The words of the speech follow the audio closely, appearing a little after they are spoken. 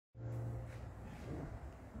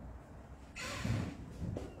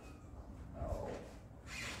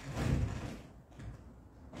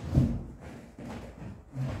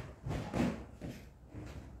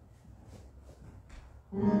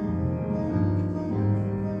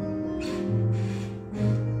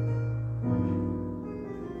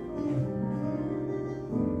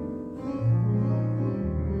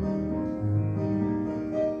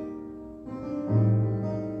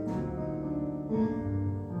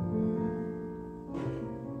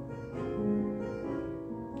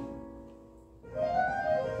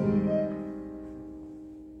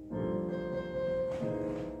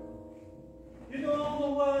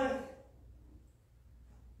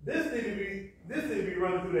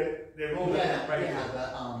running through that road Yeah, right yeah, there.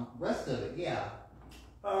 the rest of it, yeah.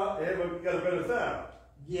 Yeah, but it got a better sound.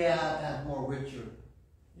 Yeah, that's more richer.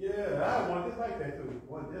 Yeah, I have one just like that too.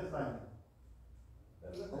 One just like that.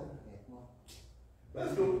 Okay, well.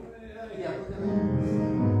 That's cool. Yeah, we're gonna.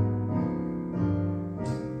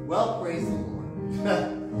 Well, praise the Lord.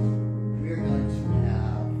 We're going to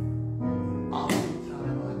have awesome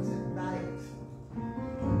time on tonight.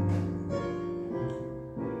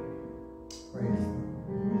 Praise the Lord.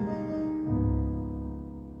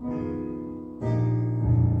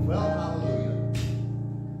 Well, hallelujah.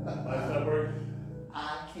 That's not working.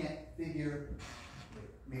 I can't figure.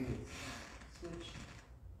 Maybe it's switch.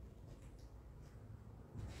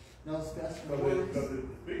 No stress, no worries. Because the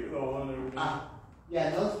speaker's all on there. Yeah,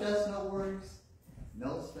 no stress, no worries.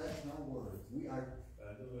 No stress, no worries. We are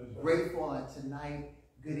grateful on tonight.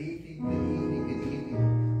 Good evening, good evening, good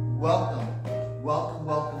evening. Welcome, welcome,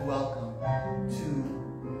 welcome, welcome to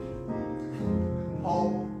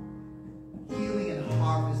Hope, Healing and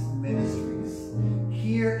Harvest Ministries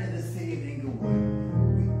here in the city of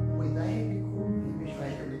Inglewood. Wait, I hit record. Make sure I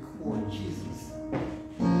hit record. Jesus.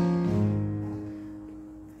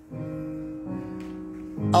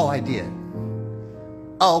 Oh, I did.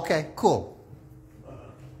 Oh, okay, cool.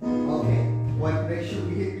 Okay, want to make sure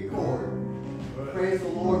we hit record. Praise the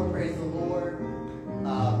Lord, praise the Lord.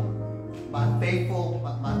 My faithful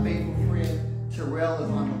friend Terrell is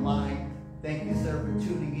on the line. Thank you, sir, for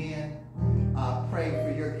tuning in. Praying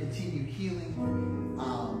for your continued healing.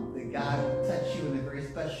 That God will touch you in a very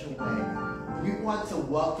special way. We want to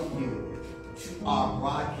welcome you to our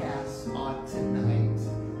broadcast on tonight.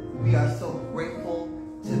 We are so grateful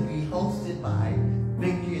to be hosted by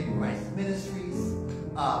Victory in Christ Ministries,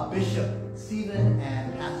 Bishop Stephen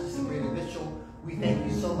and Pastor Sabrina Mitchell. We thank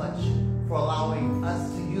you so much for allowing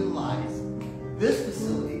us to utilize this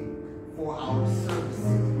facility for our services.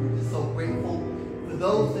 We're just so grateful for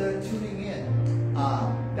those that are tuning in.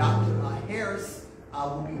 Dr. Harris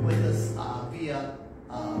will be with us via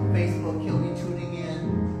Facebook. He'll be tuning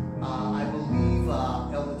in. I believe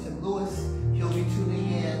Elder Tim Lewis, he'll be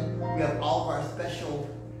tuning in. We have all of our special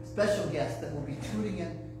guests that will be tuning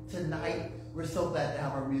in tonight. We're so glad to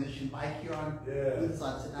have our musician Mike here on with us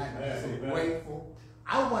on tonight. We're so grateful.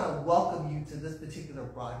 I want to welcome you to this particular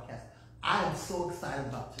broadcast. I am so excited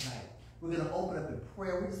about tonight. We're going to open up in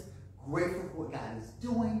prayer. We're just grateful for what God is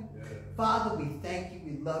doing. Father, we thank you,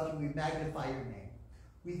 we love you, we magnify your name.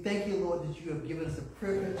 We thank you, Lord, that you have given us a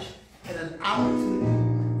privilege and an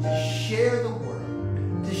opportunity to share the word,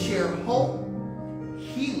 to share hope,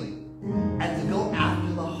 healing, and to go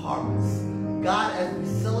after the harvest. God, as we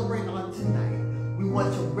celebrate on tonight, we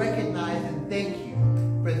want to recognize and thank you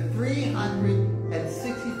for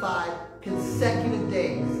 365 consecutive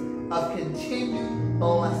days of continued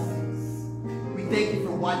blessings. We thank you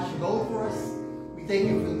for watching over us. We thank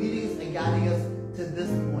you for leading us and guiding us to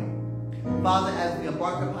this point. Father, as we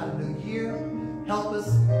embark upon a new year, help us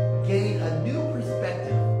gain a new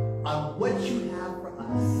perspective on what you have for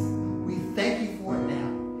us. We thank you for it now.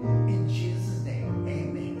 In Jesus' name,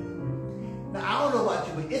 amen. Now, I don't know about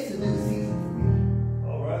you, but it's a new season for me.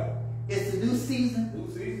 All right. It's a new season. New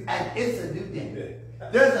season. And it's a new day.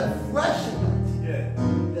 There's a fresh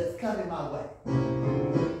anointing that's coming my way.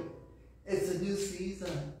 It's a new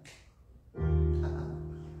season.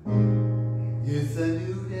 It's a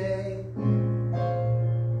new day.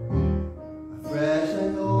 A fresh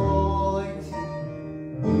anointing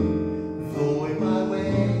flowing my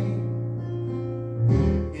way.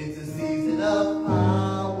 It's a season of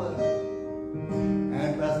power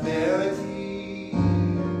and prosperity.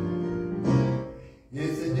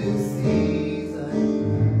 It's a new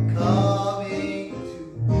season coming.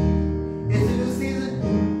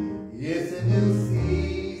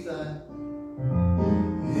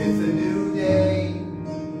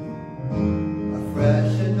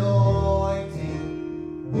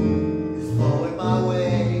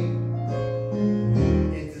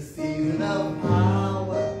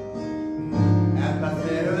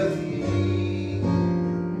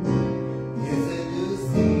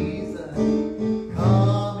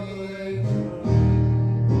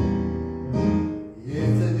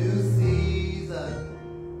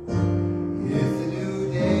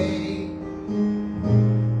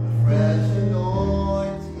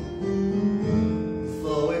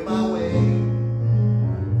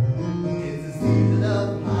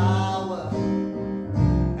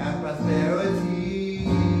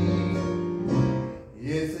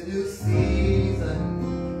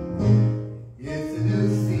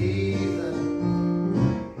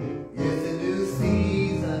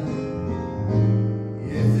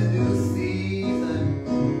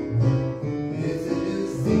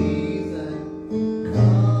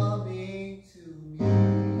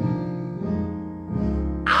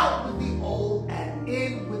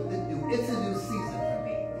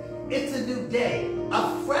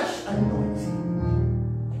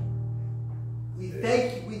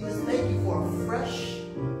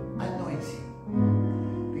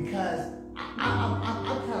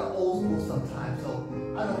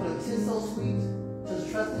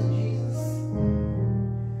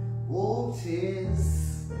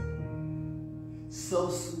 'tis so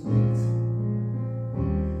sweet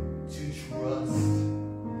to trust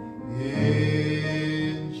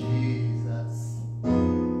in Jesus,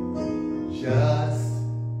 just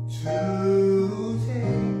to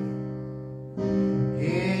take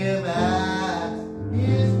him at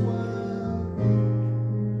his word,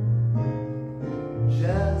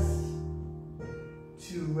 just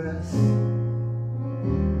to rest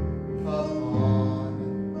upon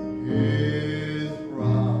his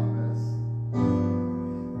promise,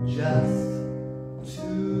 just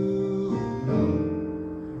to know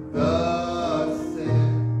thus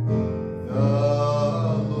said the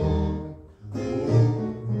Lord.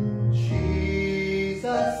 Oh,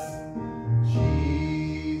 Jesus,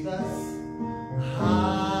 Jesus,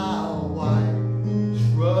 how I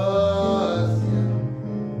trust him,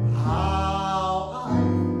 how I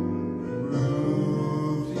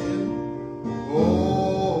proved him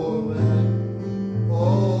over and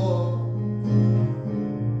over.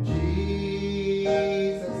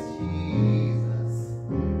 Jesus, Jesus,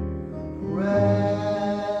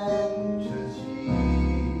 precious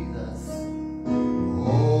Jesus,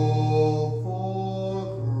 oh, for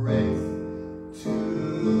grace to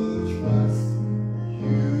trust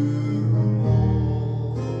you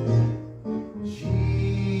more.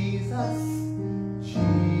 Jesus,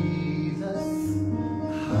 Jesus,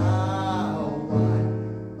 how I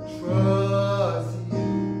trust you,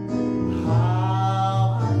 how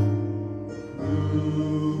I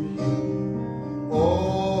prove you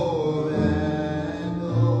over and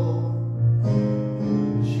over.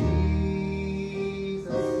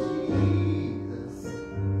 Jesus, Jesus,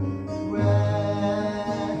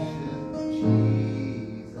 precious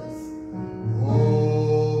Jesus,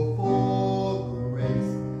 oh, for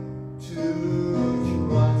grace to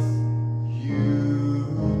trust you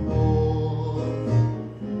more.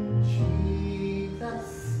 Jesus,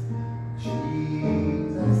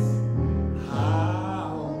 Jesus,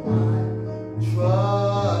 how I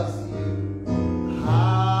trust you,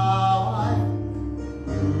 how I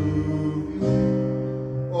prove you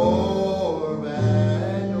over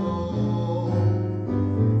and over.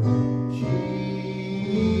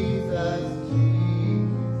 Jesus,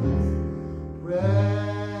 Jesus,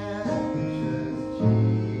 precious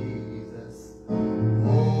Jesus,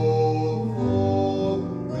 oh, for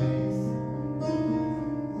grace,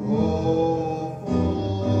 oh,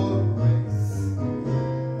 for grace,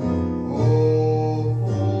 oh,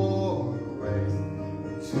 for grace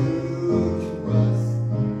to trust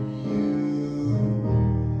you.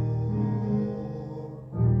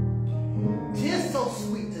 'Tis so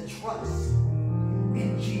sweet to trust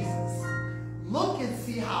in Jesus. Look and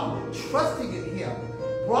see how trusting in him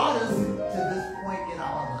brought us to this point in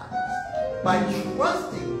our lives. By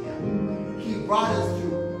trusting him, he brought us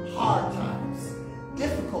through hard times,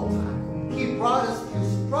 difficult times. He brought us through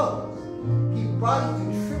struggles. He brought us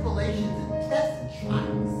through tribulations and tests and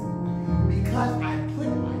trials. Because I put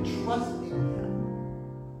my trust in him,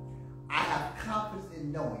 I have confidence in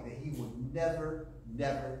knowing that he will never,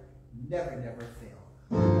 never, never, never fail.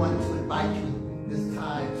 We want to invite you this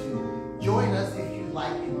time to join us if you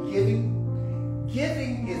like in giving.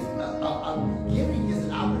 Giving is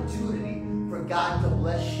an opportunity for God to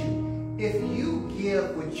bless you. If you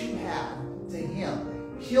give what you have to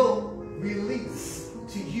him, he'll release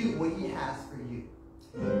to you what he has for you.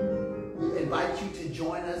 We invite you to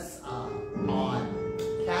join us on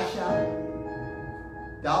Cash App,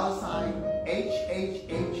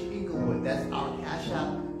 $HHH Inglewood. That's our Cash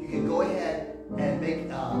App. You can go ahead and make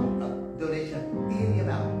a donation of any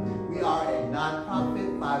amount. We are a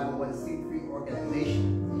nonprofit 501c3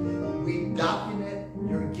 organization. We document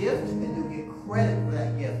your gift and you get credit for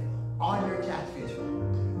that gift on your tax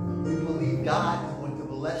return. We believe God is going to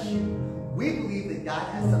bless you. We believe that God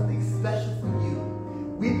has something special for you.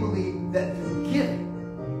 We believe that through giving,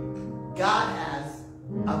 God has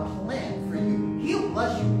a plan for you. He'll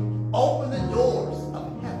bless you. Open the doors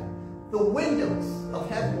of heaven. The windows of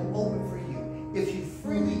heaven will open for you if you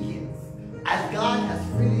freely give. As God has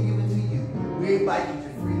freely given to you, we invite you to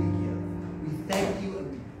freely give. We thank you and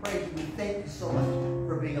we praise you. We thank you so much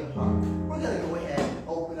for being a part. We're going to go ahead and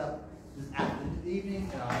open up this evening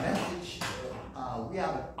and our message. We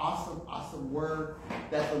have an awesome, awesome word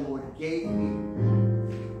that the Lord gave me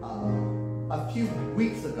a few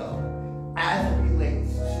weeks ago as it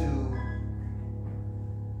relates to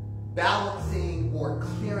balancing or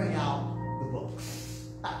clearing out the books.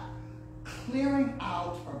 Clearing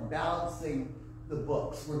out or balancing the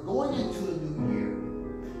books. We're going into a new year.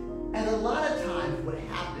 And a lot of times what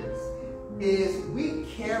happens is we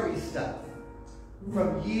carry stuff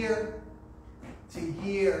from year to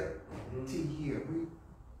year to year.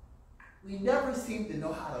 We never seem to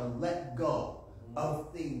know how to let go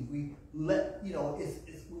of things. We let,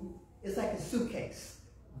 it's like a suitcase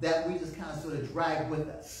that we just kind of sort of drag with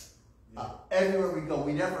us everywhere we go.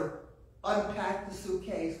 We never unpack the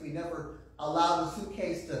suitcase. We never allow the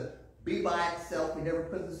suitcase to be by itself. We never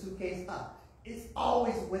put the suitcase up. It's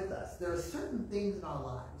always with us. There are certain things in our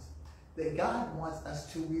lives that God wants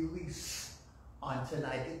us to release on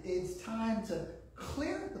tonight. It's time to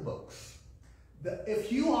clear the books.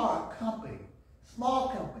 If you are a company, small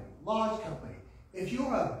company, large company, if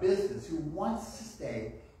you're a business who wants to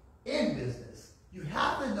stay in business, you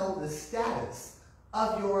have to know the status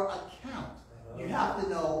of your account. You have to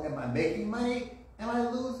know, am I making money? Am I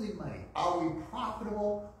losing money? Are we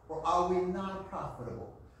profitable or are we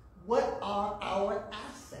non-profitable? What are our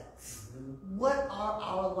assets? What are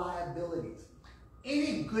our liabilities?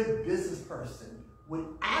 Any good business person would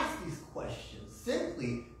ask these questions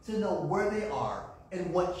simply to know where they are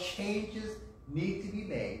and what changes need to be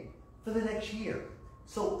made for the next year.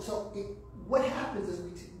 So what happens is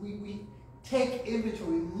we take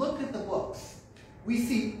inventory, we look at the books, we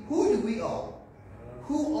see who do we owe,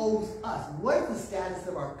 who owes us, what is the status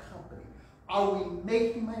of our company? Are we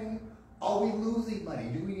making money? Are we losing money?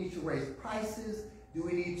 Do we need to raise prices? Do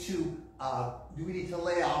we need to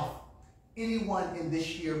lay off anyone in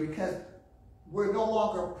this year because we're no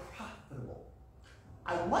longer profitable?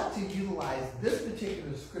 I want to utilize this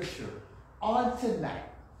particular scripture on tonight,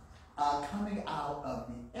 coming out of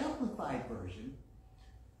the Amplified Version.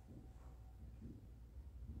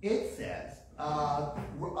 It says,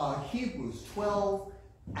 Hebrews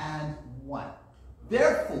 12:1.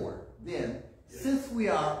 Therefore, then, since we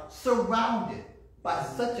are surrounded by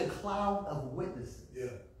such a cloud of witnesses,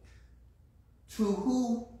 to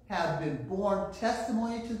whom have been borne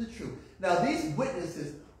testimony to the truth. Now, these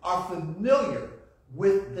witnesses are familiar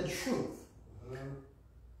with the truth.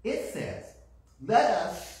 It says, let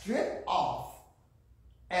us strip off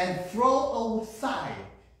and throw aside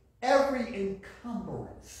every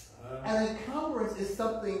encumbrance. An encumbrance is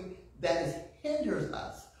something that hinders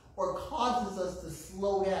us or causes us to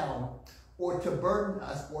slow down or to burden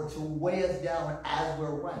us or to weigh us down as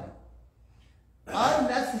we're running.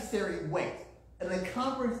 Unnecessary weight. An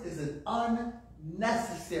encumbrance is an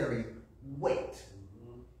unnecessary weight.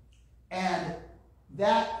 And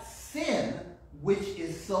that sin, which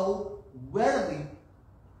is so readily,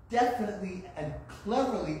 definitely, and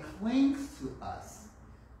cleverly clings to us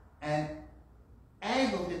and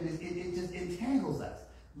angles, it just entangles us.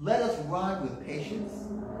 Let us run with patience,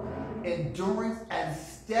 endurance, and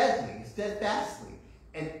steadfastly,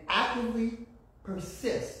 and actively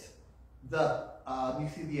persist the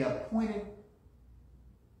appointed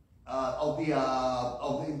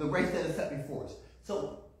the race that is set before us.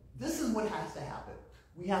 So this is what has to happen.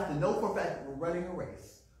 We have to know for a fact that we're running a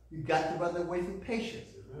race. We've got to run the race with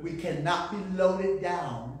patience. We cannot be loaded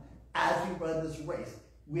down as we run this race.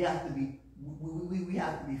 We have to be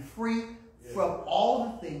free from all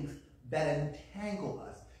the things that entangle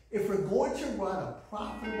us. If we're going to run a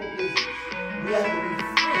profitable business, we have to be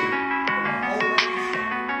free from a whole bunch of stuff.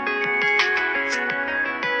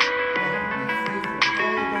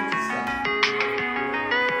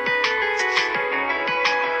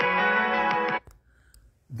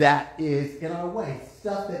 That is in our way,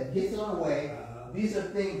 stuff that gets in our way. These are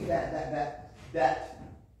things that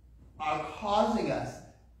are causing us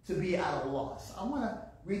to be at a loss. I want to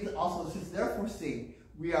read also, since therefore see,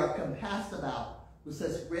 we are compassed about with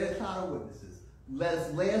such great a cloud of witnesses. Let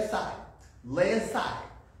us lay aside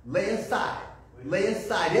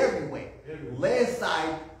every weight, lay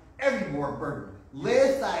aside every more burden, lay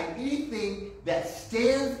aside anything that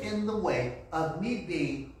stands in the way of me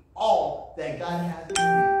being all that God has for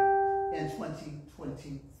me in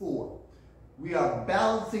 2024. We are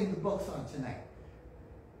balancing the books on tonight.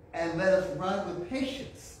 And let us run with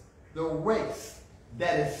patience the race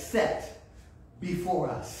that is set before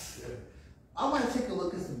us. I want to take a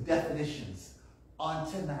look at some definitions on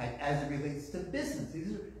tonight as it relates to business.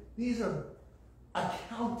 These are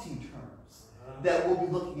accounting terms that we'll be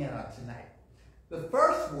looking at on tonight. The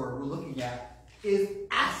first word we're looking at is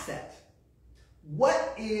asset.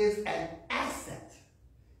 What is an asset?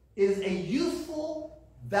 It is a useful,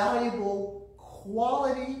 valuable,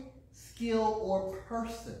 quality, skill, or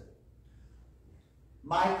person.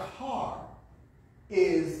 My car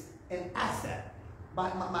is an asset.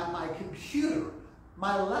 My computer,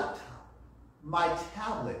 my laptop, my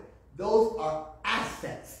tablet, those are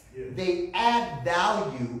assets. Yeah. They add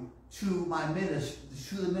value to my ministry,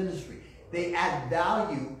 to the ministry. They add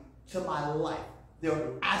value to my life.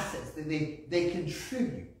 They're assets. They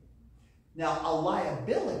contribute. Now, a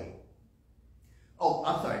liability Oh,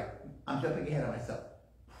 I'm sorry. I'm jumping ahead of myself.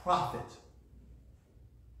 Profit.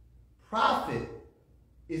 Profit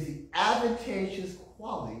is the advantageous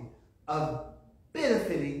quality of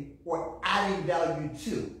benefiting or adding value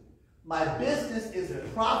to. My business is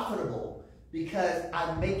profitable because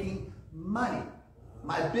I'm making money.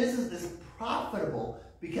 My business is profitable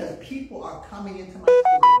because people are coming into my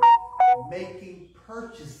store making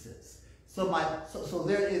purchases. So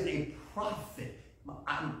there is a profit.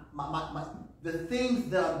 The things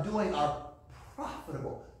that I'm doing are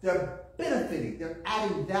profitable. They're benefiting. They're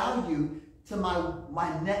adding value to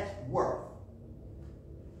my net worth.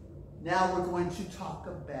 Now we're going to talk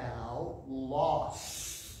about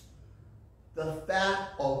loss. The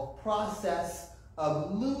fact or process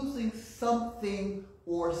of losing something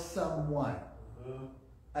or someone.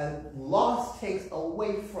 And loss takes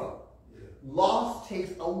away from. Loss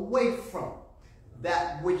takes away from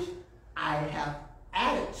that which I have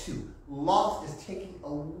added to. Loss is taking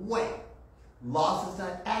away. Loss is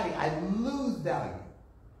not adding. I lose value.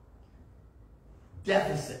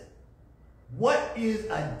 Deficit. What is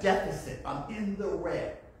a deficit? I'm in the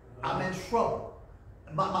red. I'm in trouble.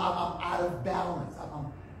 I'm out of balance.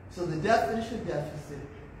 So the definition of deficit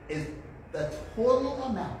is the total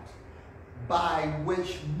amount by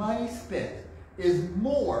which money spent is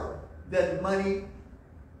more than money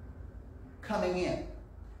coming in.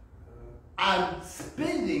 I'm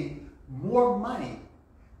spending more money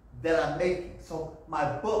than I'm making. So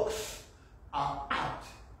my books are out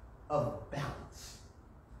of balance.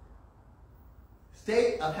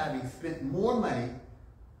 State of having spent more money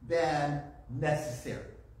than necessary.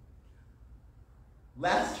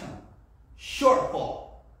 Last term, shortfall.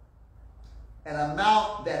 An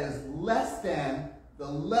amount that is less than the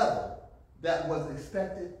level that was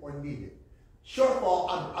expected or needed. Shortfall,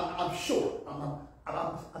 I'm short.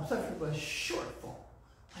 I'm suffering from a shortfall.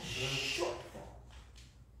 A shortfall.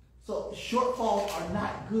 So shortfalls are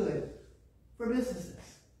not good for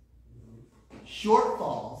businesses.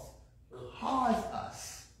 Shortfalls cause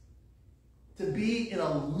us to be in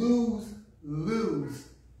a lose-lose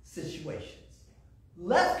situations.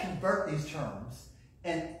 Let's convert these terms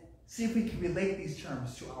and see if we can relate these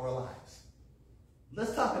terms to our lives.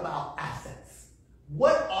 Let's talk about assets.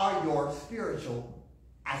 What are your spiritual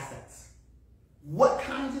assets? What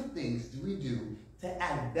kinds of things do we do to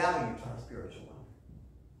add value to our spiritual life?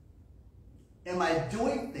 Am I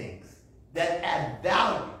doing things that add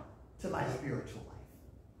value to my spiritual life?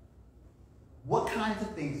 What kinds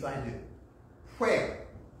of things do I do? Prayer,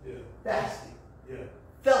 fasting,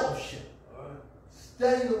 fellowship,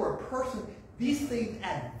 studying the word, personal. These things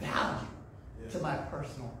add value to my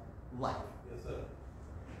personal life. Yes, sir.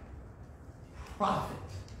 Profit.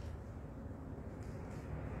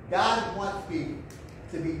 God wants me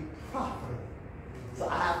to be profitable. So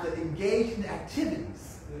I have to engage in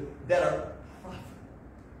activities that are profitable.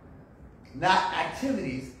 Not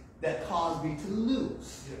activities that cause me to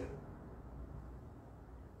lose.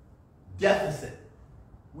 Deficit.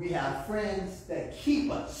 We have friends that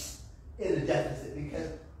keep us in a deficit because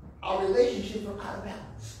our relationships are out of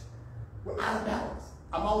balance. We're out of balance.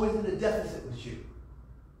 I'm always in a deficit with you.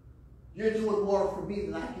 You're doing more for me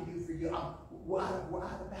than I can do for you. We're out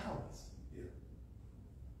of balance.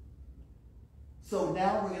 So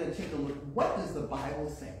now we're going to take a look. What does the Bible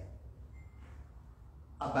say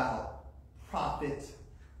about profit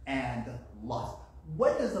and loss?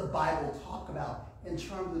 What does the Bible talk about in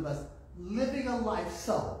terms of us living a life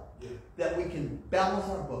so that we can balance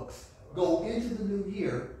our books, go into the new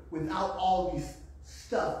year without all these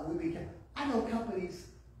stuff? I know companies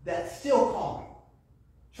that still call me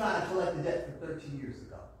trying to collect the debt from 13 years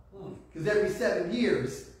ago. Because every 7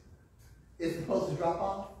 years, it's supposed to drop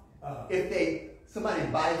off. If somebody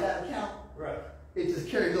buys that account, it just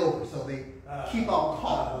carries over. So they keep on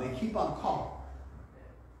calling. They keep on calling.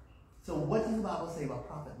 So what does the Bible say about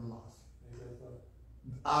profit and loss?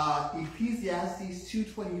 Ecclesiastes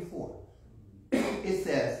 2:24. It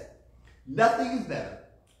says, nothing is better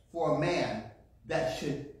for a man that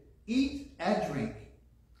should eat and drink,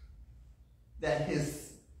 that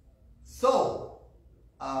his soul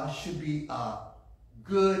should be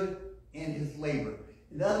good in his labor.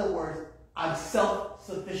 In other words, I'm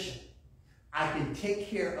self-sufficient. I can take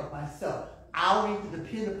care of myself. I don't need to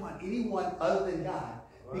depend upon anyone other than God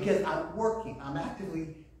because I'm working. I'm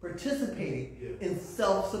actively participating in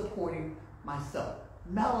self-supporting myself.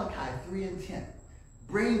 Malachi 3:10.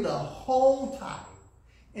 Bring the whole tithe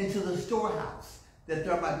into the storehouse, that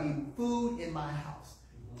there might be food in my house.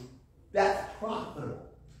 That's profitable.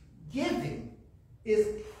 Giving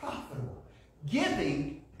is profitable.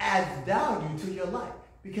 Giving adds value to your life.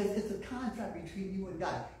 Because it's a contract between you and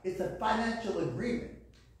God. It's a financial agreement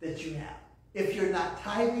that you have. If you're not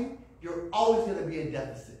tithing, you're always going to be in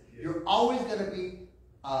deficit. You're always going to be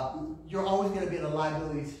in a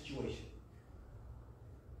liability situation.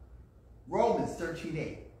 Romans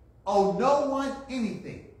 13:8. Owe no one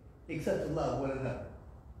anything except to love one another.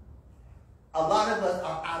 A lot of us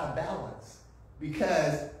are out of balance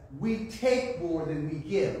because we take more than we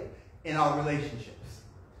give in our relationships.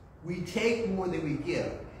 We take more than we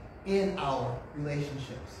give in our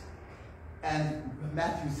relationships. And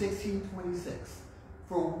Matthew 16:26.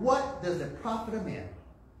 For what does it profit a man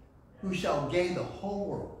who shall gain the whole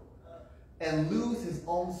world and lose his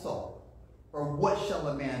own soul? Or what shall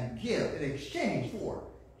a man give in exchange for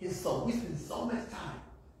his soul? We spend so much time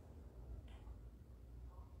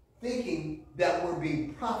thinking that we're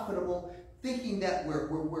being profitable, thinking that we're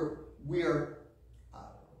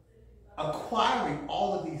acquiring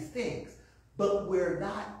all of these things, but we're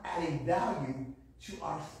not adding value to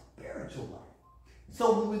our spiritual life.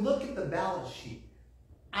 So when we look at the balance sheet,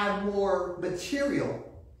 I'm more material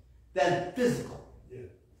than physical. Yeah.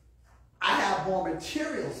 I have more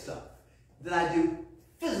material stuff than I do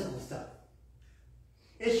physical stuff.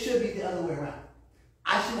 It should be the other way around.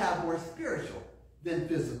 I should have more spiritual than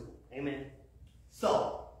physical. Amen.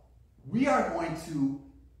 So, we are going to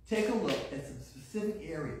take a look at some specific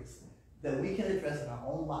areas that we can address in our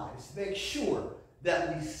own lives to make sure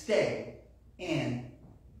that we stay in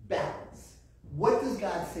balance. What does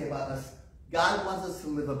God say about us? God wants us to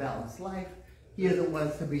live a balanced life. He doesn't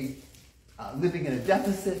want us to be living in a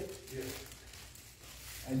deficit. Yeah.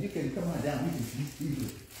 And you can come on down.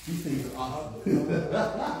 These things are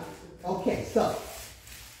awesome. Okay, so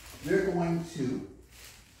we're going to,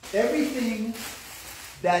 everything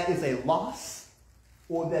that is a loss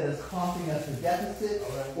or that is causing us a deficit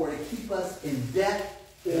or to keep us in debt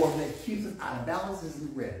or that keeps us out of balance is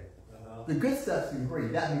in red. The good stuff's in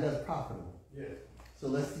green. That means that's profitable. Yeah. So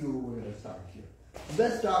let's see where we're going to start here.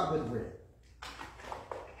 Let's start with red.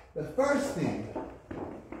 The first thing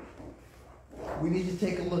we need to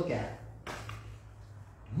take a look at,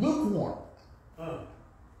 lukewarm,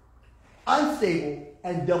 unstable,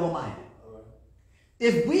 and double-minded.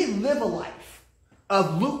 If we live a life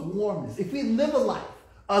of lukewarmness, if we live a life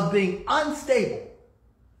of being unstable,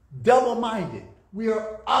 double-minded, we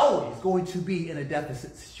are always going to be in a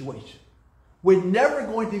deficit situation. We're never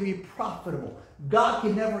going to be profitable. God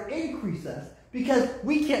can never increase us because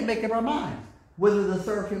we can't make up our minds whether to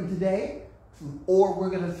serve him today or we're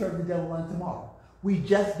going to serve the devil on tomorrow. We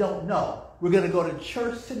just don't know. We're going to go to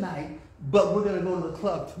church tonight, but we're going to go to the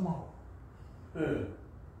club tomorrow.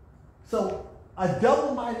 So a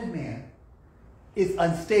double-minded man is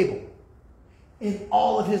unstable in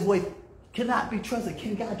all of his ways, cannot be trusted.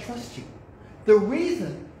 Can God trust you? The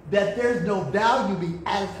reason that there's no value being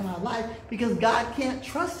added to my life because God can't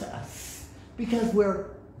trust us because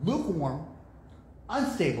we're lukewarm,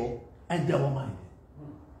 unstable, and double-minded.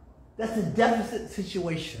 That's a deficit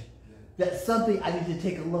situation. That's something I need to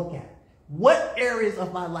take a look at. What areas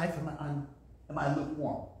of my life am I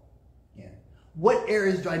lukewarm in? What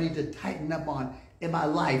areas do I need to tighten up on in my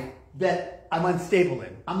life that I'm unstable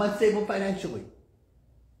in? I'm unstable financially.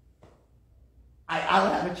 I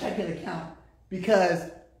don't have a checking account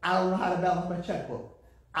because I don't know how to balance my checkbook.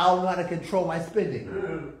 I don't know how to control my spending.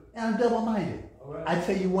 And I'm double-minded. Right. I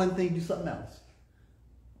tell you one thing, do something else.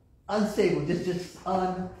 Unstable, just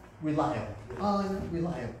unreliable.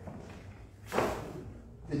 Unreliable.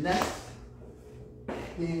 The next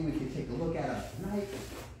thing we can take a look at tonight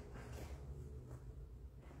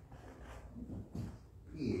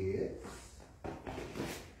is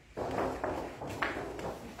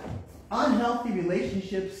unhealthy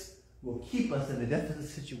relationships will keep us in a deficit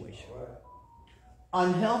situation. Right.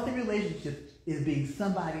 Unhealthy relationships is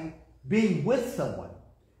being with someone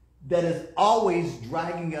that is always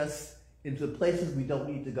dragging us into places we don't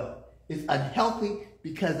need to go. It's unhealthy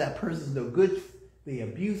because that person's no good. They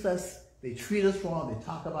abuse us. They treat us wrong. They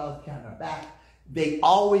talk about us behind our back. They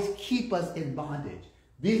always keep us in bondage.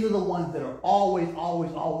 These are the ones that are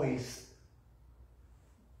always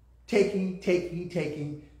taking,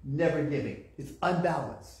 never giving. It's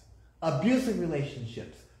unbalanced. Abusive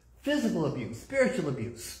relationships, physical abuse, spiritual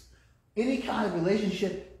abuse, any kind of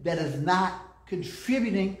relationship that is not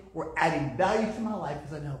contributing or adding value to my life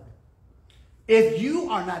is unhealthy. If you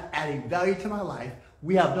are not adding value to my life,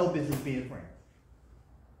 we have no business being friends.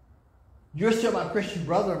 You're still my Christian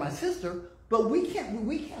brother or my sister, but we can't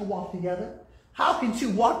walk together. How can two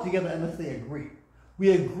walk together unless they agree?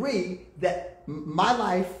 We agree that my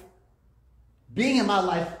life, being in my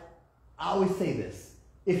life, I always say this.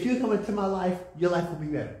 If you come into my life, your life will be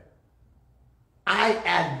better. I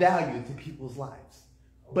add value to people's lives.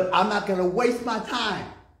 But I'm not going to waste my time.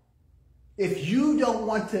 If you don't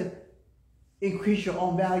want to increase your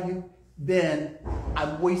own value, then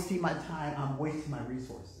I'm wasting my time. I'm wasting my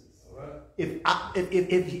resources.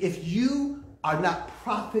 If you are not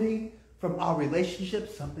profiting from our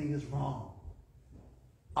relationships, something is wrong.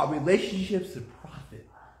 Our relationships should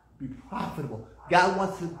be profitable. God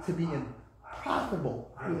wants it to be in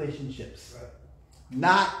profitable relationships,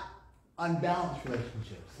 not unbalanced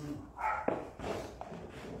relationships.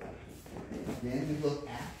 Then we look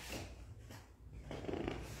at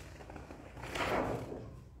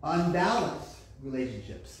unbalanced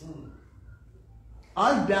relationships.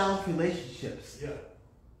 Unbalanced relationships,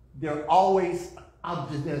 they're always,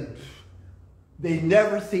 they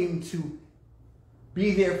never seem to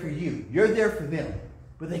be there for you. You're there for them,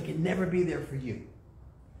 but they can never be there for you.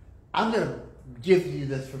 I'm going to give you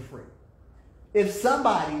this for free. If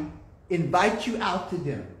somebody invites you out to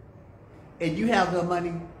dinner and you have no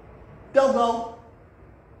money, don't go.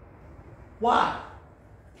 Why?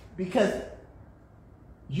 Because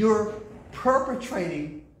you're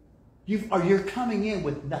perpetrating, you're coming in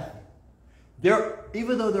with nothing.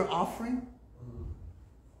 Even though they're offering,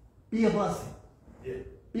 be a blessing.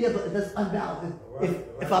 That's unbalanced.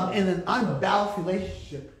 If I'm in an unbalanced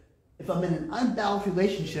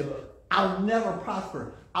relationship, I'll never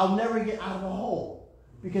prosper. I'll never get out of the hole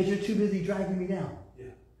because you're too busy dragging me down.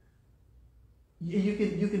 You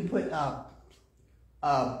can put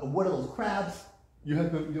one of those crabs. You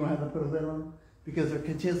don't have to put a lid on them because they're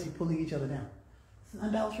continuously pulling each other down. It's an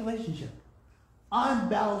unbalanced relationship.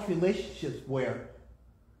 Unbalanced relationships where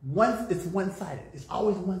it's one-sided. It's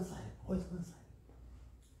always one-sided. Always one-sided.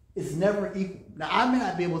 It's never equal. Now, I may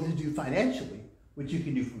not be able to do financially what you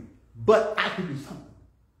can do for me, but I can do something.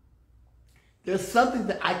 There's something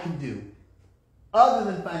that I can do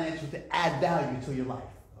other than financial to add value to your life.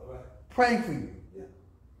 Praying for you.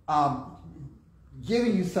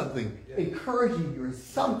 Giving you something. Encouraging you or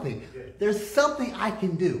something. There's something I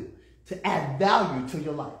can do to add value to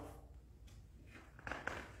your life.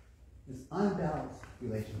 It's unbalanced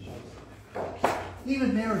relationships.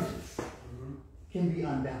 Even marriages can be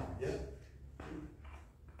unbalanced.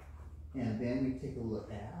 And then we take a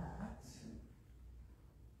look at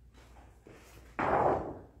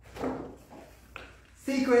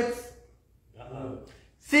secrets.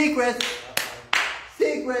 Secrets.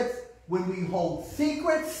 Secrets. When we hold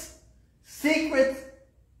secrets, secrets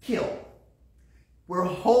kill. We're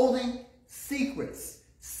holding secrets.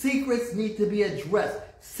 Secrets need to be addressed.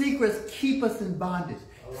 Secrets keep us in bondage.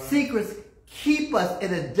 Secrets keep us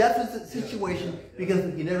in a deficit situation because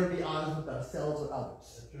we can never be honest with ourselves or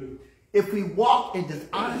others. If we walk in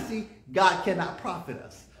dishonesty, God cannot profit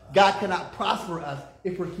us. God cannot prosper us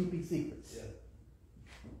if we're keeping secrets.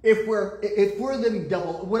 If we're living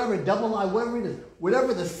double lie, whatever it is,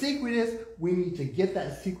 whatever the secret is, we need to get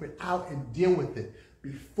that secret out and deal with it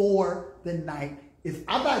before the night is.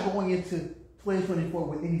 I'm not going into 2024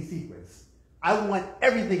 with any secrets. I want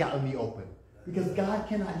everything out in the open because God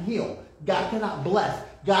cannot heal. God cannot bless.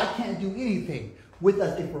 God can't do anything with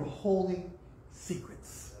us if we're holding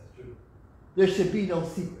secrets. There should be no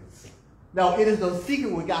secrets. Now, it is no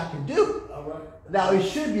secret what God can do. Now, it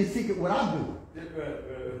should be a secret what I'm doing.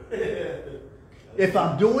 If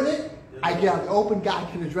I'm doing it, I get out in the open,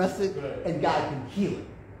 God can address it, and God can heal it.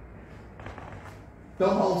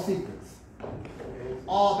 Don't hold secrets.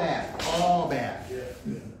 All bad. All bad.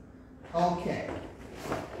 Okay.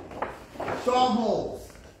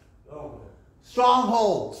 Strongholds.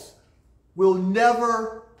 Strongholds will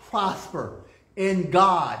never prosper in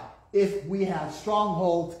God if we have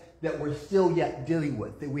strongholds that we're still yet dealing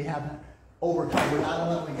with, that we haven't overcome. We're not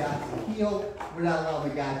allowing God to heal. We're not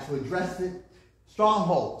allowing God to address it.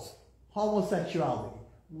 Strongholds, homosexuality,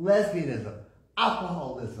 lesbianism,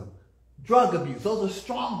 alcoholism, drug abuse. Those are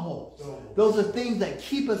strongholds. Those are things that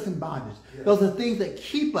keep us in bondage. Those are things that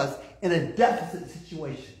keep us in a deficit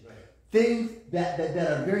situation. Things that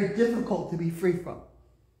are very difficult to be free from.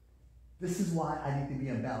 This is why I need to be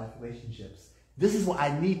in balanced relationships. This is why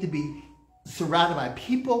I need to be surrounded by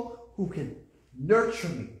people who can nurture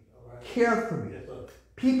me, care for me,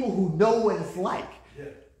 people who know what it's like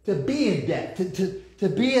to be in debt, to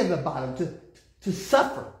be in the bottom, to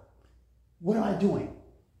suffer. What am I doing?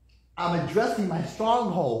 I'm addressing my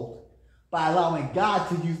stronghold by allowing God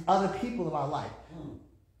to use other people in my life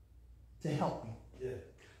to help me.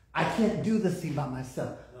 I can't do this thing by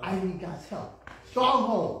myself. I need God's help.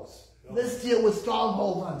 Strongholds. Let's deal with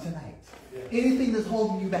strongholds on tonight. Anything that's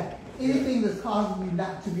holding you back. Anything that's causing you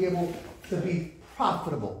not to be able to be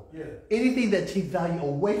profitable. Anything that takes value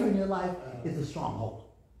away from your life is a stronghold.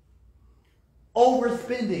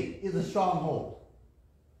 Overspending is a stronghold.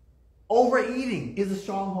 Overeating is a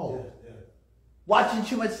stronghold. Watching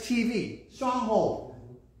too much TV, stronghold.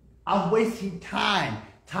 I'm wasting time.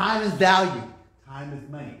 Time is value. Time is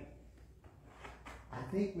money. I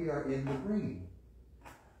think we are in the green.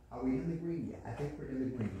 Are we in the green yet? I think we're in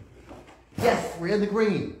the green. Yes, we're in the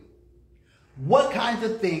green. What kinds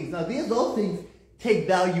of things? Now, those things take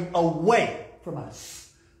value away from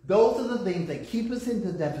us. Those are the things that keep us in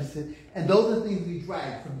the deficit, and those are the things we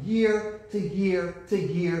drag from year to year to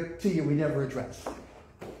year to year we never address.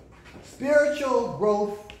 Spiritual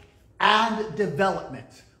growth and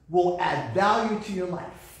development will add value to your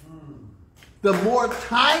life. The more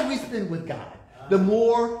time we spend with God, the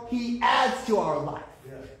more He adds to our life.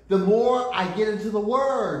 The more I get into the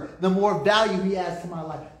Word, the more value He adds to my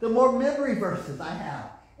life. The more memory verses I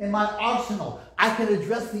have in my arsenal, I can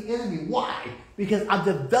address the enemy. Why? Because I'm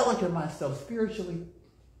developing myself spiritually.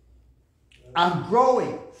 I'm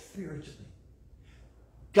growing spiritually.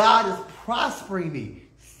 God is prospering me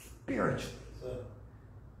spiritually.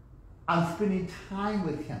 I'm spending time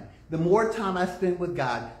with Him. The more time I spend with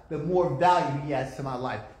God, the more value He adds to my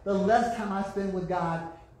life. The less time I spend with God,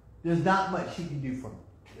 there's not much He can do for me.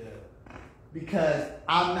 Because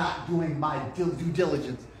I'm not doing my due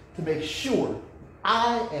diligence to make sure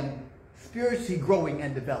I am spiritually growing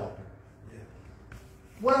and developing.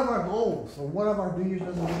 One of our goals, or one of our New Year's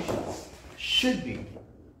resolutions, should be,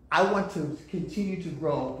 I want to continue to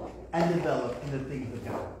grow and develop in the things of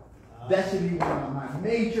God. That should be one of my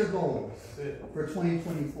major goals for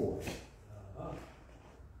 2024.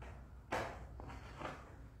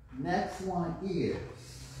 Next one is,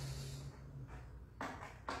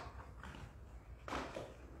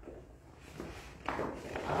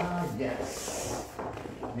 yes,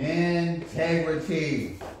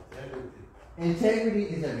 integrity. Integrity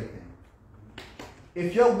is everything.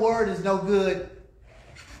 If your word is no good,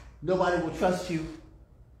 nobody will trust you.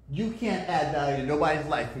 You can't add value to nobody's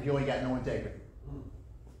life if you ain't got no integrity.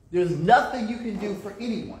 There's nothing you can do for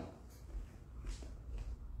anyone.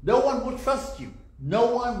 No one will trust you. No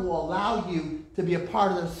one will allow you to be a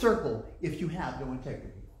part of their circle if you have no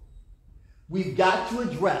integrity. We've got to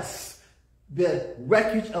address the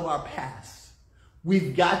wreckage of our past.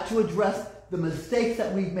 We've got to address the mistakes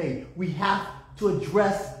that we've made. We have to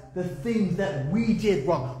address the things that we did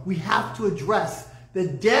wrong. We have to address the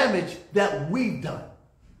damage that we've done.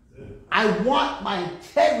 I want my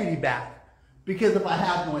integrity back, because if I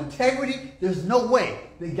have no integrity, there's no way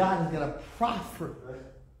that God is going to prosper.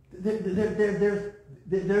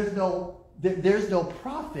 There's no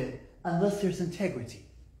profit unless there's integrity.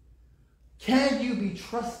 Can you be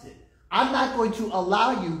trusted? I'm not going to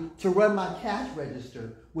allow you to run my cash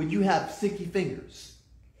register when you have sticky fingers.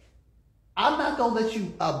 I'm not going to let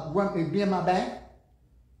you be in my bank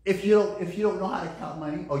if you don't know how to count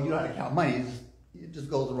money, or you know how to count money. It just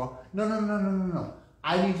goes wrong. No.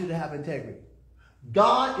 I need you to have integrity.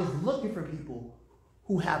 God is looking for people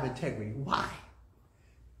who have integrity. Why?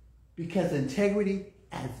 Because integrity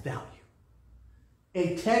adds value.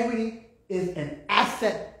 Integrity is an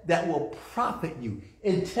asset that will profit you.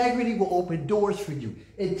 Integrity will open doors for you.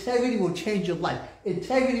 Integrity will change your life.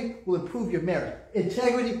 Integrity will improve your marriage.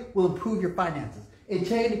 Integrity will improve your finances.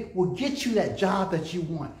 Integrity will get you that job that you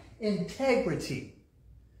want. Integrity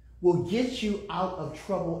will get you out of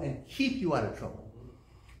trouble and keep you out of trouble.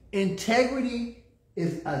 Integrity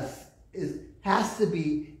has to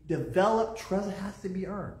be developed. Trust has to be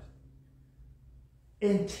earned.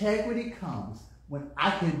 Integrity comes when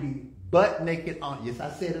I can be butt naked on. Yes,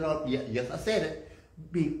 I said it. Yes, I said it.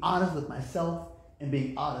 Being honest with myself and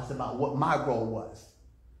being honest about what my role was.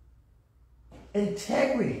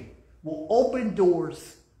 Integrity will open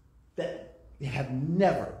doors that have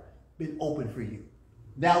never been open for you.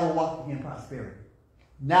 Now we're walking in prosperity.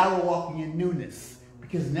 Now we're walking in newness.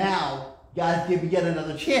 Because now God's giving yet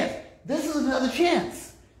another chance. This is another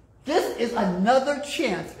chance. This is another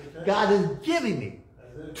chance God is giving me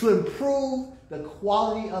to improve the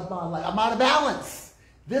quality of my life. I'm out of balance.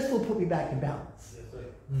 This will put me back in balance.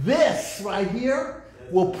 This right here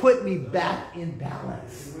will put me back in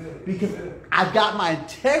balance. Because I've got my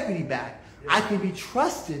integrity back. I can be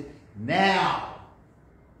trusted now.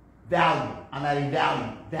 Value. I'm adding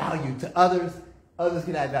value. Value to others. Others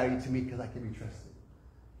can add value to me because I can be trusted.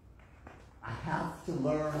 I have to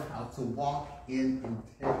learn how to walk in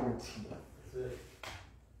integrity.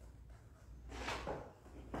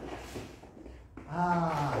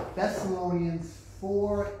 Thessalonians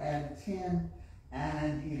 4 and 10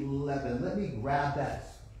 and 11. Let me grab that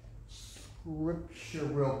scripture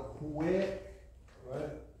real quick. Right.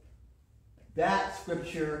 That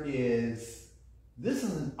scripture is, this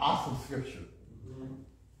is an awesome scripture.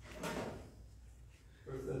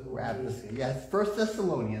 Grab this. Yes, 1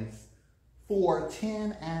 Thessalonians 4,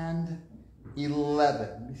 10 and 11.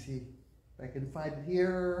 Let me see if I can find it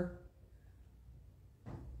here.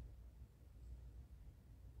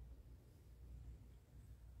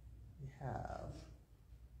 We have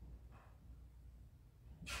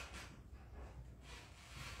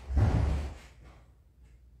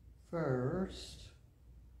first.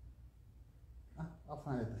 I'll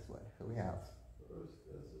find it this way. So we have.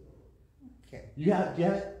 Okay. Do you have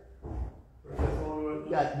it?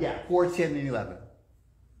 Yeah, 4, 10, and 11.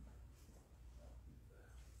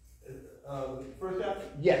 First chapter?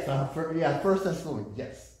 Yes, 1 Thessalonians,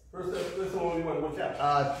 yes. First Thessalonians, what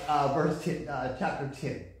chapter? Verse 10, chapter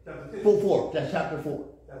 10. Chapter 10? 4, that's chapter 4.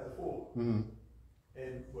 Chapter 4. Mm-hmm.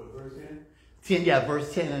 And what, verse 10? 10, yeah,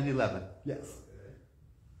 verse 10 and 11. Yes. Okay.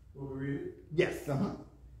 Will we read it? Yes, uh-huh.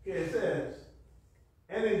 Okay, it says,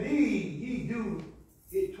 and indeed ye do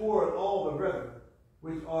it toward all the brethren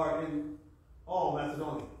which are in all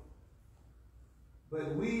Macedonia.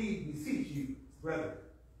 But we beseech you, brethren,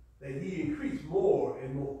 that ye increase more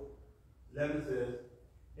and more. 11 says,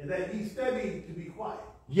 and that ye study to be quiet.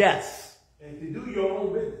 Yes. And to do your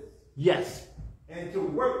own business. Yes. And to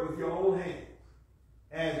work with your own hands,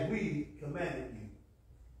 as we commanded you.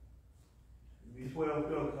 Read 12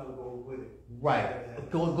 kind of goes with it.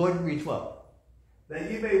 Right. Go ahead and read 12. That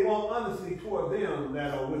ye may walk honestly toward them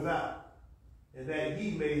that are without, and that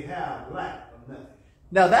ye may have lack of nothing.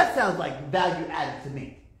 Now that sounds like value added to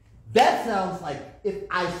me. That sounds like if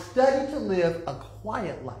I study to live a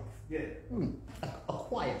quiet life. Yeah. A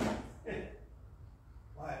quiet life. Yeah.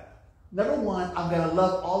 Quiet. Number one, I'm going to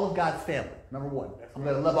love all of God's family. Number one. I'm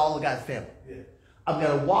going to love all of God's family. Yeah. I'm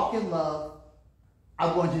going to walk in love.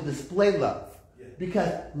 I'm going to display love. Yeah.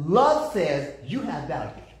 Because love says you have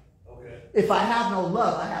value. Okay. If I have no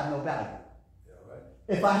love, I have no value. Yeah, right.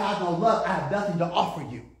 If I have no love, I have nothing to offer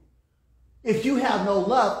you. If you have no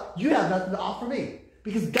love, you have nothing to offer me.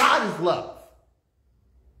 Because God is love.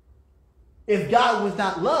 If God was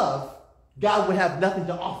not love, God would have nothing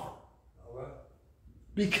to offer. All right.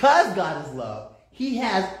 Because God is love, he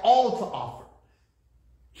has all to offer.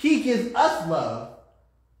 He gives us love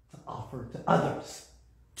to offer to others,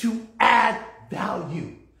 to add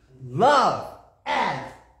value. Love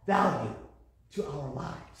adds value to our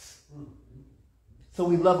lives. So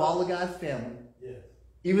we love all of God's family. Yes.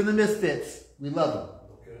 Even the misfits, we love them.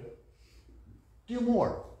 Okay. Do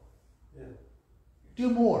more. Yeah. Do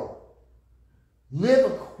more. Live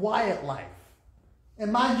a quiet life.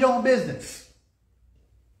 And mind your own business.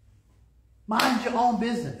 Mind your own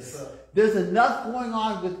business. Yes, there's enough going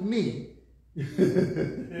on with me.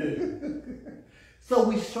 So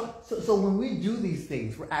when we do these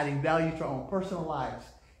things, we're adding value to our own personal lives,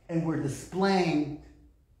 and we're displaying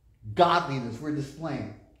godliness. We're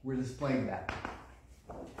displaying that.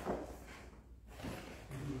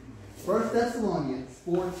 1 Thessalonians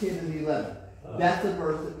 4, 10 and 11. That's a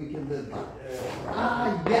verse that we can live by.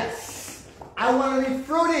 Yes. I want to be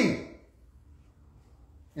fruity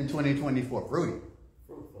in 2024. Fruity.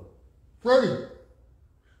 Fruity.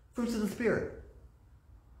 Fruits of the Spirit.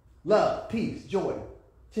 Love, peace, joy,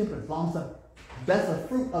 temperance, long-suffering. That's a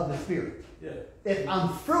fruit of the Spirit. Yeah. If I'm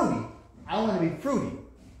fruity, I want to be fruity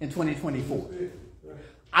in 2024.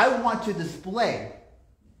 I want to display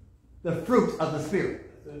the fruits of the Spirit.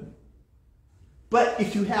 But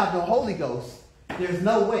if you have the Holy Ghost, there's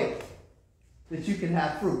no way that you can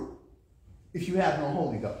have fruit if you have no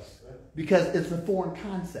Holy Ghost. Because it's a foreign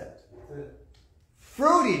concept.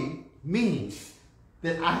 Fruiting means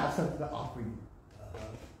that I have something to offer you.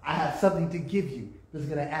 I have something to give you that's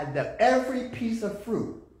going to add up. Every piece of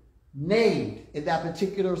fruit named in that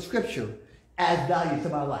particular scripture adds value to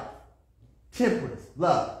my life. Temperance,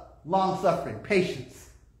 love, long-suffering, patience.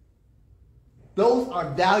 Those are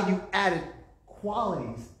value-added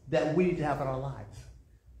qualities that we need to have in our lives.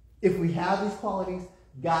 If we have these qualities,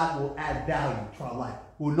 God will add value to our life.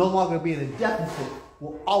 We'll no longer be in a deficit.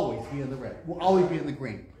 We'll always be in the red. We'll always be in the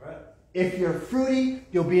green. Right. If you're fruity,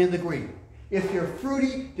 you'll be in the green. If you're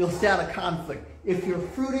fruity, you'll stay out of conflict. If you're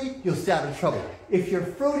fruity, you'll stay out of trouble. If you're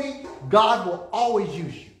fruity, God will always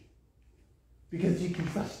use you because He can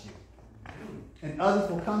trust you. And others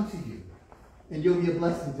will come to you. And you'll be a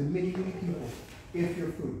blessing to many, many people if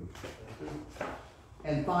you're fruity.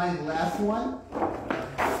 And finally, the last one,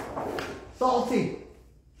 salty.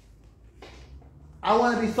 I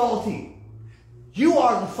want to be salty. You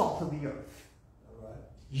are the salt of the earth. All right.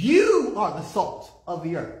 You are the salt of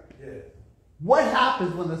the earth. Yeah. What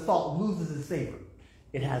happens when the salt loses its savor?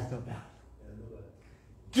 It has no value.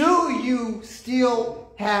 Do you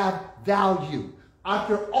still have value?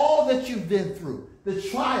 after all that you've been through, the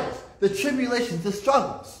trials, the tribulations, the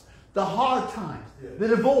struggles, the hard times, the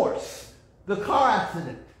divorce, the car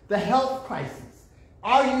accident, the health crisis,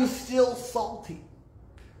 are you still salty?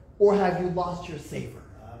 Or have you lost your savor?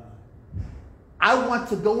 I want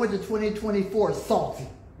to go into 2024 salty.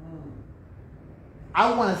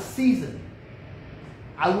 I want to season.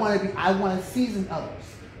 I want to season others.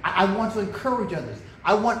 I want to encourage others.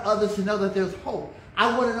 I want others to know that there's hope.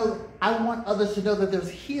 I want others to know that there's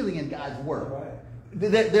healing in God's word. Right.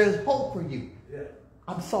 There's hope for you. Yeah.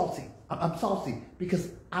 I'm salty. I'm salty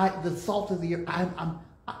because the salt of the earth.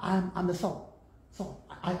 I'm the salt. Salt.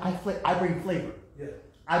 I bring flavor. Yeah.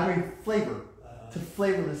 I bring flavor to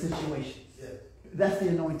flavor the situations. Yeah. That's the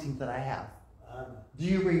anointing that I have. Do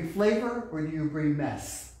you bring flavor or do you bring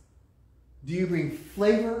mess? Do you bring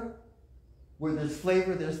flavor? Where there's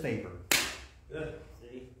flavor, there's favor.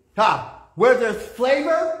 Yeah. Where there's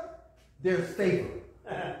flavor, there's favor.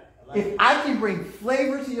 If I can bring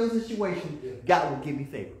flavor to your situation, God will give me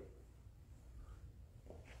favor.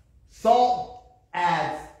 Salt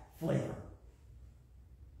adds flavor.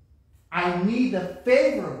 I need the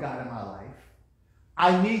favor of God in my life.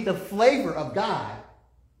 I need the flavor of God.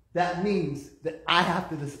 That means that I have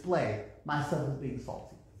to display myself as being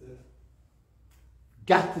salty.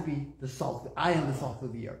 Got to be the salt. I am the salt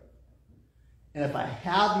of the earth. And if I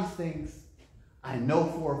have these things, I know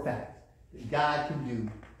for a fact that God can do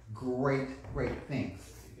great, great things.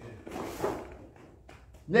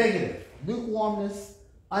 Negative, lukewarmness,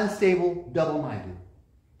 unstable, double-minded.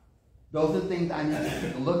 Those are things I need to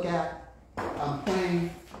take a look at. I'm praying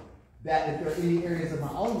that if there are any areas of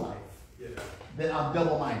my own life that I'm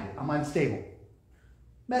double-minded, I'm unstable.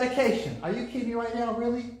 Medication. Are you kidding me right now?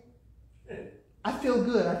 Really? I feel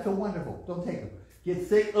good. I feel wonderful. Don't take them. Get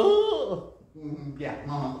sick. Oh, yeah.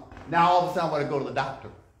 Now all of a sudden I want to go to the doctor.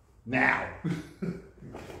 Now.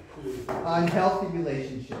 Unhealthy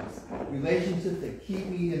relationships. Relationships that keep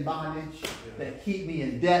me in bondage, that keep me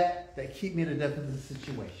in debt, that keep me in a deficit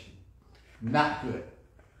situation. Not good.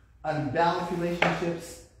 Unbalanced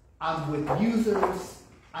relationships. I'm with users.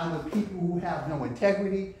 I'm with people who have no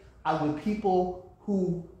integrity. I'm with people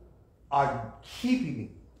who are keeping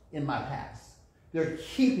me in my past. They're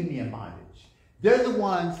keeping me in bondage. They're the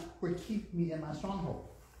ones who are keeping me in my stronghold.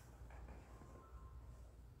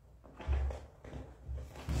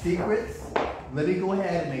 Secrets. Let me go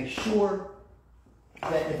ahead and make sure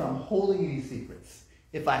that if I'm holding any secrets,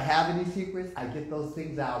 if I have any secrets, I get those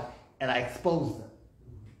things out and I expose them.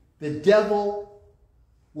 The devil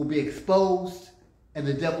will be exposed and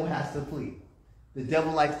the devil has to flee. The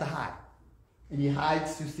devil likes to hide, and he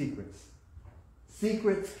hides through secrets.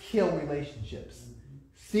 Secrets kill relationships.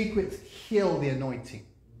 Secrets kill the anointing.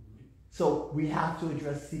 So we have to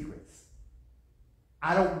address secrets.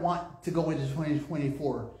 I don't want to go into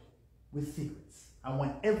 2024 with secrets. I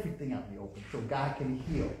want everything out in the open so God can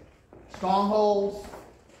heal. Strongholds.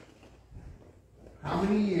 How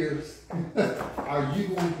many years are you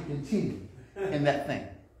going to continue in that thing?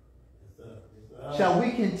 Shall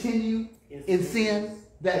we continue in sin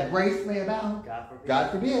that grace may abound? God forbid.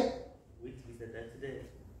 God forbid. We said that today.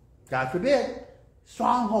 God forbid.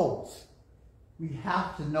 Strongholds. We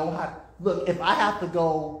have to know how. Look, if I have to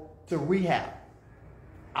go to rehab,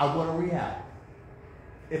 I'll go to rehab.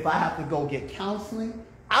 If I have to go get counseling,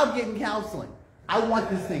 I'll get in counseling. I want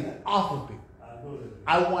this thing off of me.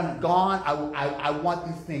 I want it gone. I want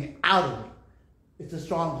this thing out of me. It's a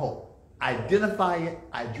stronghold. I identify it.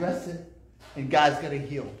 I address it. And God's going to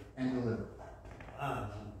heal and deliver.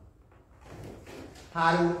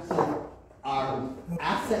 So our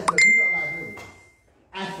assets, these are liabilities.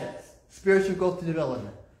 Assets, spiritual growth and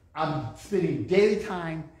development. I'm spending daily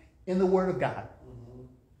time in the Word of God.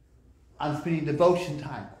 I'm spending devotion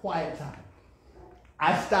time, quiet time.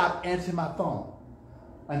 I stop answering my phone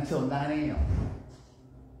until 9 a.m.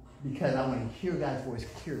 because I want to hear God's voice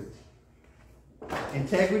clearly.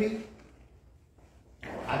 Integrity.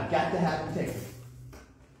 I've got to have integrity.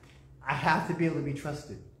 I have to be able to be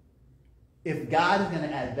trusted. If God is going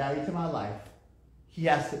to add value to my life, He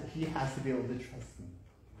has to be able to trust me.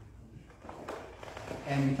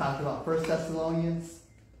 And we talked about 1 Thessalonians,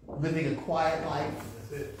 living a quiet life,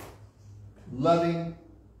 loving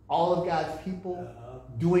all of God's people,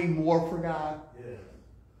 doing more for God,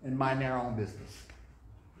 and minding our own business.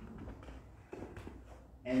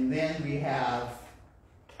 And then we have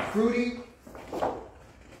fruity,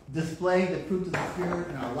 displaying the fruits of the Spirit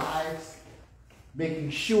in our lives, making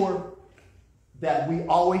sure that we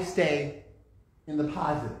always stay in the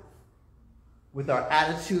positive with our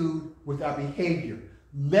attitude, with our behavior.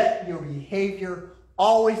 Let your behavior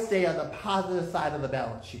always stay on the positive side of the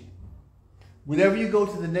balance sheet. Whenever you go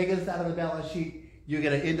to the negative side of the balance sheet, you're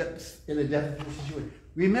going to end up in a deficit situation.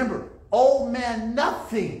 Remember, owe man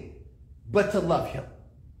nothing but to love him.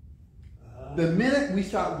 The minute we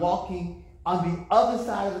start walking on the other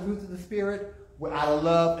side of the fruits of the Spirit, we're out of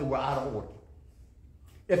love and we're out of order.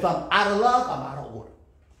 If I'm out of love, I'm out of order.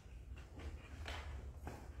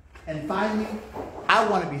 And finally, I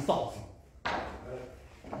want to be salty.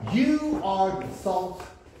 You are the salt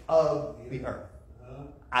of the earth.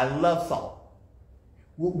 I love salt.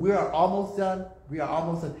 We are almost done. We are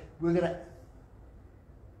almost done. We're going to...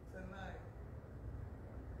 Tonight.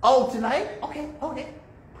 Oh, tonight? Okay.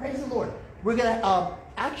 Praise the Lord. We're going to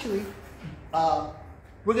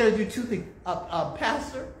we're going to do two things.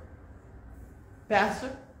 Pastor.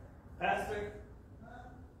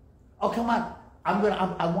 Oh, come on.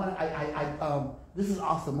 This is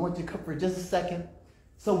awesome. I want you to come for just a second.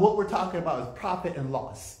 So what we're talking about is profit and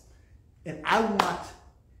loss. And I want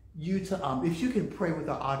you to, if you can pray with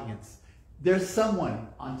our audience. There's someone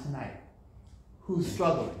on tonight who's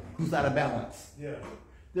struggling, who's out of balance. Yeah.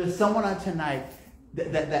 There's someone on tonight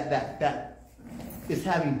that is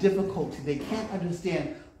having difficulty. They can't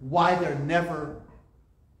understand why they're never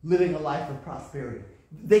living a life of prosperity.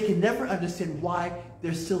 They can never understand why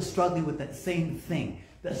they're still struggling with that same thing,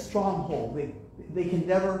 that stronghold. They can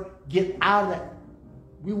never get out of that.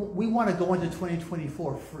 We want to go into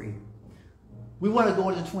 2024 free. We want to go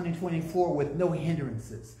into 2024 with no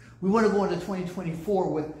hindrances. We want to go into 2024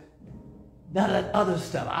 with none of that other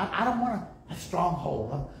stuff. I don't want a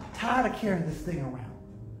stronghold. I'm tired of carrying this thing around.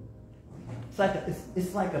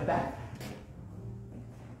 It's like a backpack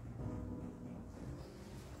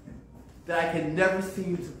that I can never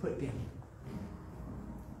seem to put down.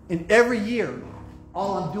 And every year,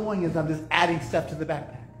 all I'm doing is I'm just adding stuff to the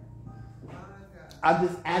backpack. I'm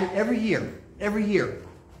just adding every year,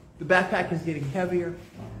 the backpack is getting heavier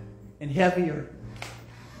and heavier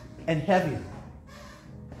and heavier.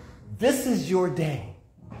 This is your day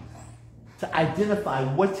to identify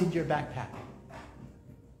what's in your backpack.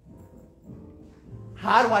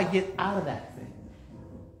 How do I get out of that thing?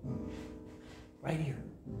 Right here.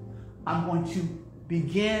 I'm going to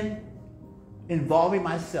begin involving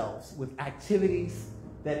myself with activities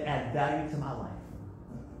that add value to my life,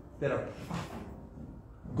 that are profitable.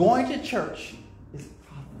 Going to church is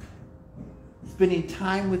profitable. Spending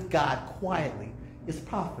time with God quietly is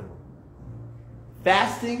profitable.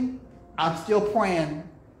 Fasting, I'm still praying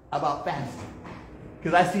about fasting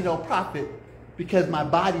because I see no profit because my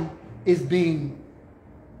body is being,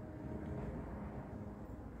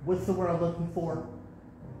 what's the word I'm looking for?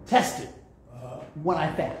 Tested when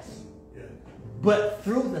I fast. Yeah. But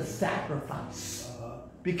through the sacrifice,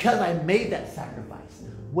 because I made that sacrifice,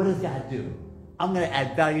 what does God do? I'm going to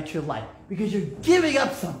add value to your life. Because you're giving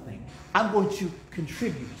up something, I'm going to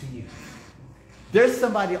contribute to you. There's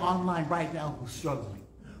somebody online right now who's struggling,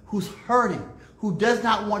 who's hurting, who does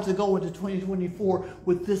not want to go into 2024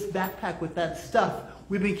 with this backpack, with that stuff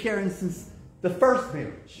we've been carrying since the first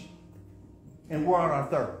marriage. And we're on our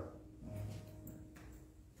third.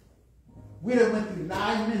 We done went through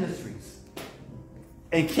 9 ministries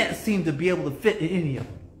and can't seem to be able to fit in any of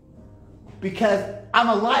them. Because I'm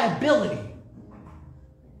a liability.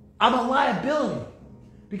 I'm a liability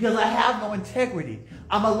because I have no integrity.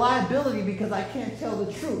 I'm a liability because I can't tell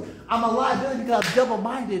the truth. I'm a liability because I'm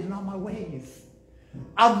double-minded in all my ways.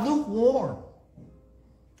 I'm lukewarm.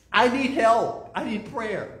 I need help. I need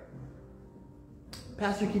prayer.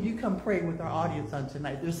 Pastor, can you come pray with our audience on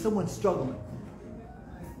tonight? There's someone struggling.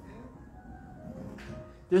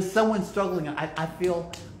 There's someone struggling. I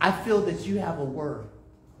feel that you have a word.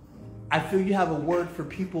 I feel you have a word for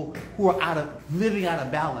people who are living out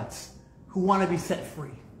of balance, who want to be set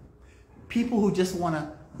free. People who just want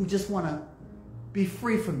to be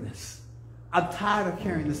free from this. I'm tired of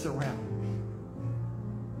carrying this around.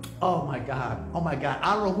 Oh my God.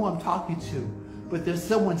 I don't know who I'm talking to, but there's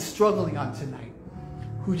someone struggling on tonight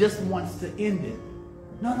who just wants to end it.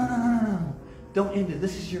 No. Don't end it.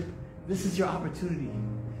 This is your opportunity.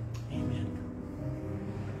 Amen.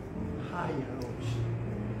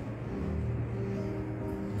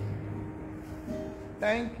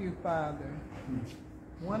 Thank you, Father.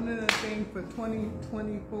 One of the things for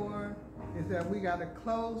 2024 is that we got to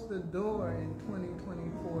close the door in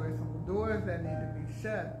 2024. Some doors that need to be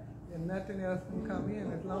shut and nothing else can come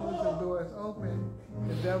in. As long as the door is open,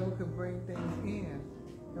 the devil can bring things in.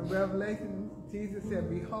 In Revelation, Jesus said,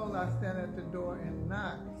 "Behold, I stand at the door and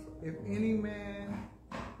knock. If any man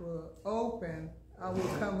will open, I will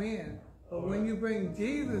come in." But when you bring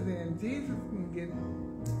Jesus in, Jesus can get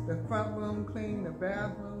the front room clean, the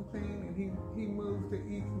bathroom clean, and he moves to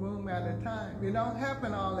each room at a time. It don't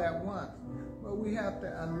happen all at once, but we have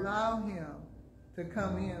to allow him to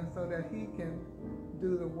come in so that he can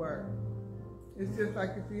do the work. It's just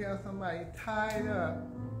like if you have somebody tied up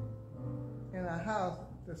in a house,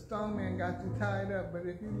 the strong man got you tied up, but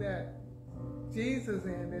if you let Jesus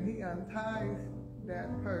in, then he unties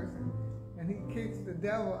that person and he kicks the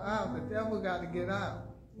devil out. The devil got to get out.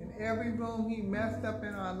 In every room he messed up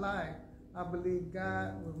in our life, I believe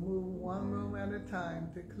God will move one room at a time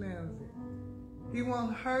to cleanse it. He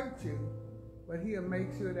won't hurt you, but he'll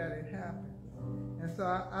make sure that it happens. And so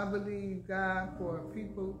I believe God for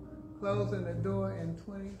people closing the door in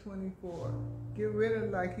 2024. Get rid of,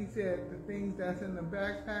 like he said, the things that's in the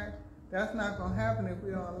backpack. That's not going to happen if we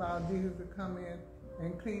don't allow Jesus to come in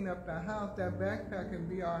and clean up the house. That backpack can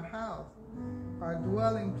be our house, our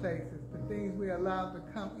dwelling places, the things we allow to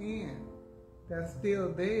come in that's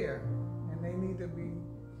still there, and they need to be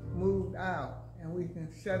moved out. And we can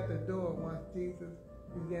shut the door once Jesus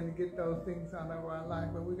begin to get those things out of our life.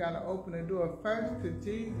 But we got to open the door first to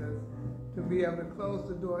Jesus to be able to close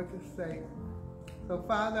the door to Satan. So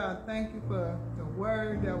Father, I thank you for the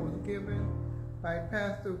word that was given by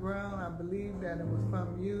Pastor Brown. I believe that it was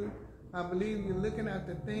from you. I believe you're looking at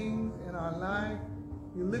the things in our life.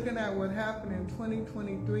 You're looking at what happened in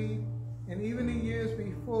 2023 and even the years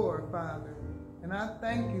before, Father. And I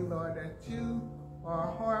thank you, Lord, that you are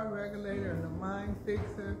a heart regulator and a mind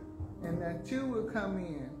fixer, and that you will come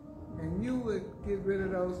in and you would get rid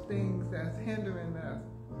of those things that's hindering us,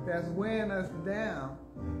 that's weighing us down.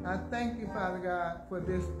 I thank you, Father God, for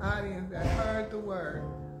this audience that heard the word.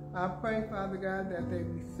 I pray, Father God, that they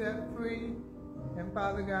be set free, and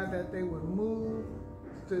Father God, that they would move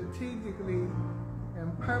strategically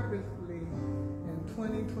and purposefully in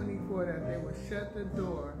 2024, that they would shut the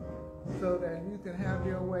door so that you can have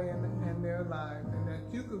your way in their lives, and that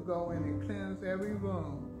you could go in and cleanse every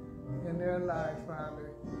room in their lives,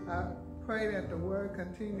 Father. I pray that the word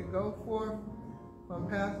continue to go forth from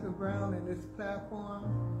Pastor Brown in this platform,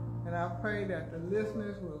 and I pray that the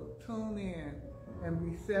listeners will tune in and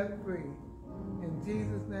be set free. In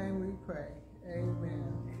Jesus' name we pray. Amen.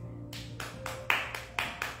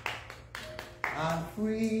 I'm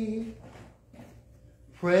free.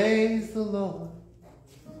 Praise the Lord.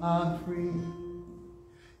 I'm free.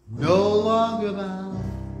 No longer bound.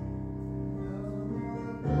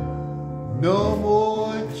 No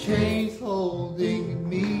more chains holding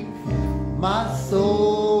me. My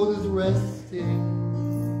soul is resting.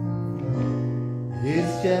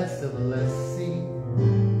 It's just a blessing.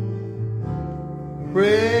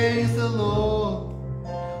 Praise the Lord.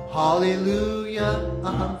 Hallelujah.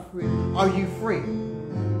 I'm free. Are you free?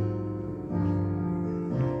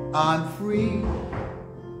 I'm free.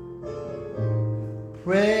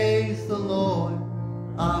 Praise the Lord.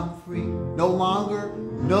 I'm free. No longer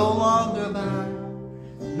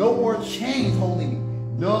bound. No more chains holding me.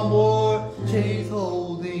 No more chains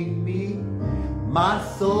holding me. My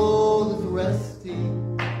soul is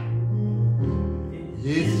resting.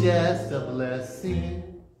 It's just a blessing.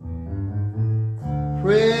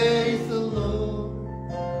 Praise the Lord.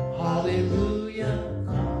 Hallelujah.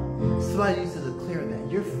 Somebody needs to declare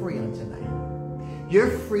that. You're free on tonight. You're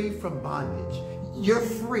free from bondage. You're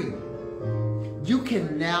free. You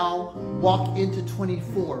can now walk into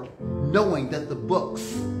 24 knowing that the books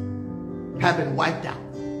have been wiped out.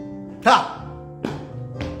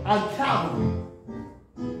 On Calvary,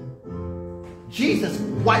 Jesus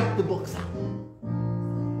wiped the books out.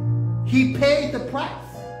 He paid the price.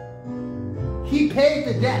 He paid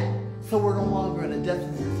the debt. So we're no longer in a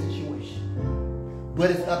deficit situation.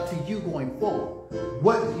 But it's up to you going forward.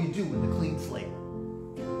 What do you do with the clean slate?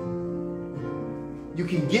 You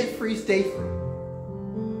can get free, stay free,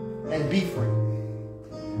 and be free.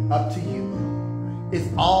 Up to you. It's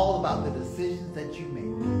all about the decisions that you make.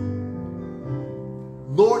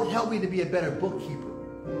 Lord, help me to be a better bookkeeper.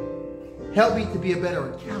 Help me to be a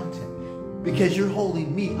better accountant, because you're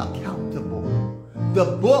holding me accountable.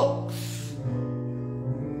 The books,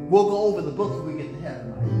 we'll go over the books when we get to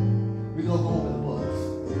heaven, right? We're going to go over the books.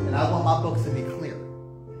 And I want my books to be clear.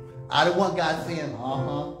 I don't want God saying,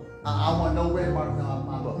 I want no red marks on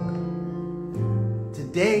my book.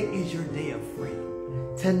 Today is your day of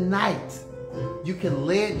freedom. Tonight, you can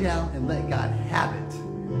lay it down and let God have it.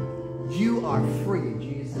 You are free in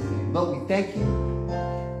Jesus' name. Lord, we thank you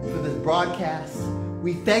for this broadcast.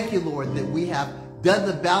 We thank you, Lord, that we have done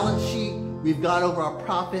the balance sheet. We've gone over our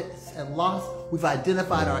profits and loss. We've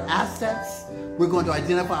identified our assets. We're going to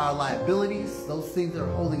identify our liabilities, those things that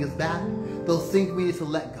are holding us back, those things we need to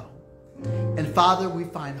let go. And Father, we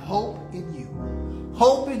find hope in you.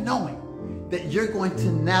 hope in knowing that you're going to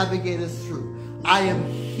navigate us through. I am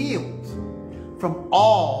healed from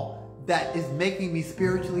all that is making me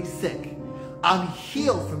spiritually sick. I'm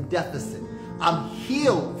healed from deficit. I'm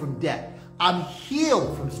healed from debt. I'm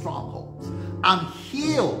healed from strongholds. I'm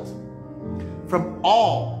healed from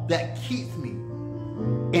all that keeps me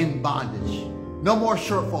in bondage. No more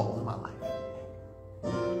shortfalls in my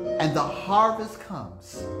life. And the harvest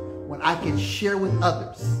comes when I can share with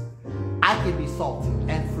others. I can be salty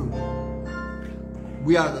and fruity.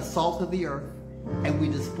 We are the salt of the earth, and we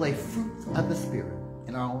display fruits of the Spirit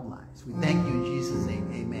in our own lives. We thank you in Jesus' name.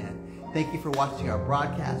 Amen. Thank you for watching our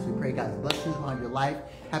broadcast. We pray God's blessings on your life.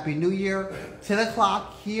 Happy New Year. 10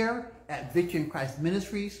 o'clock here at Victory in Christ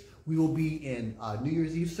Ministries. We will be in New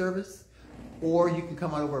Year's Eve service, or you can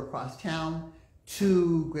come on over across town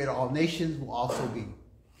to Greater All Nations. We'll also be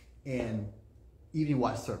in evening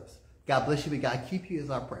watch service. God bless you. May God keep you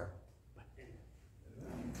is our prayer.